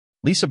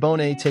Lisa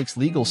Bonet takes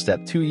legal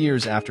step 2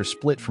 years after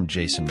split from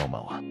Jason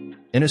Momoa.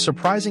 In a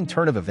surprising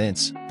turn of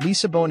events,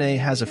 Lisa Bonet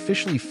has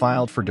officially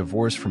filed for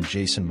divorce from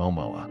Jason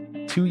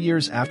Momoa, 2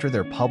 years after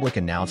their public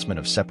announcement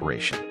of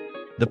separation.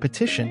 The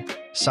petition,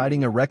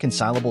 citing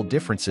irreconcilable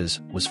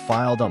differences, was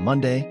filed on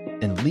Monday,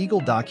 and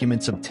legal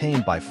documents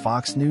obtained by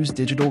Fox News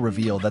Digital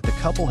reveal that the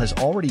couple has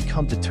already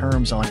come to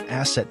terms on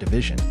asset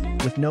division,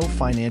 with no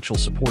financial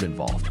support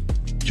involved.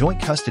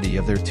 Joint custody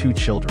of their 2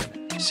 children,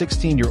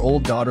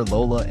 16-year-old daughter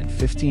Lola and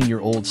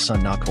 15-year-old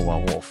son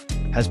Nakoa-Wolf,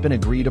 has been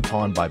agreed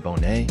upon by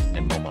Bonet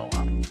and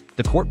Momoa.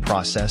 The court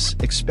process,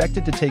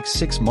 expected to take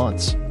 6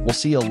 months, will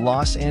see a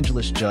Los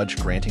Angeles judge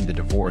granting the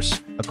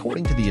divorce,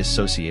 according to the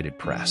Associated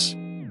Press.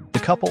 The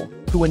couple,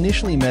 who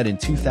initially met in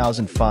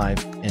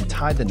 2005 and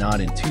tied the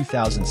knot in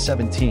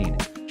 2017,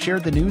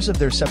 shared the news of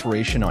their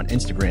separation on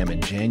Instagram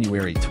in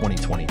January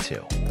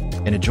 2022.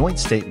 In a joint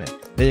statement,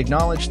 they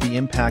acknowledged the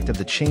impact of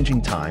the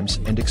changing times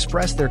and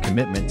expressed their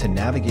commitment to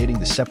navigating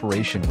the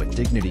separation with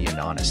dignity and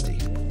honesty.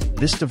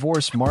 This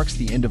divorce marks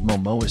the end of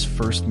Momoa's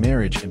first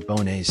marriage and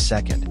Bonet's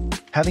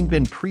second, having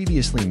been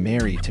previously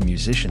married to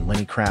musician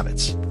Lenny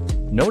Kravitz.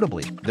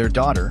 Notably, their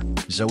daughter,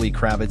 Zoë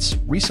Kravitz,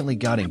 recently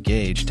got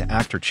engaged to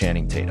actor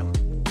Channing Tatum.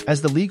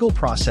 As the legal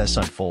process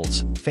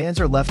unfolds, fans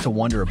are left to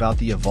wonder about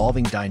the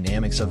evolving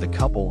dynamics of the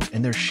couple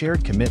and their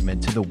shared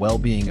commitment to the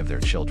well-being of their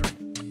children.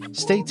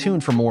 Stay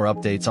tuned for more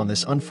updates on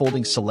this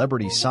unfolding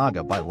celebrity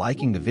saga by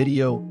liking the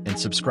video and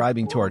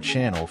subscribing to our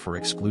channel for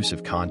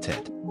exclusive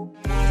content.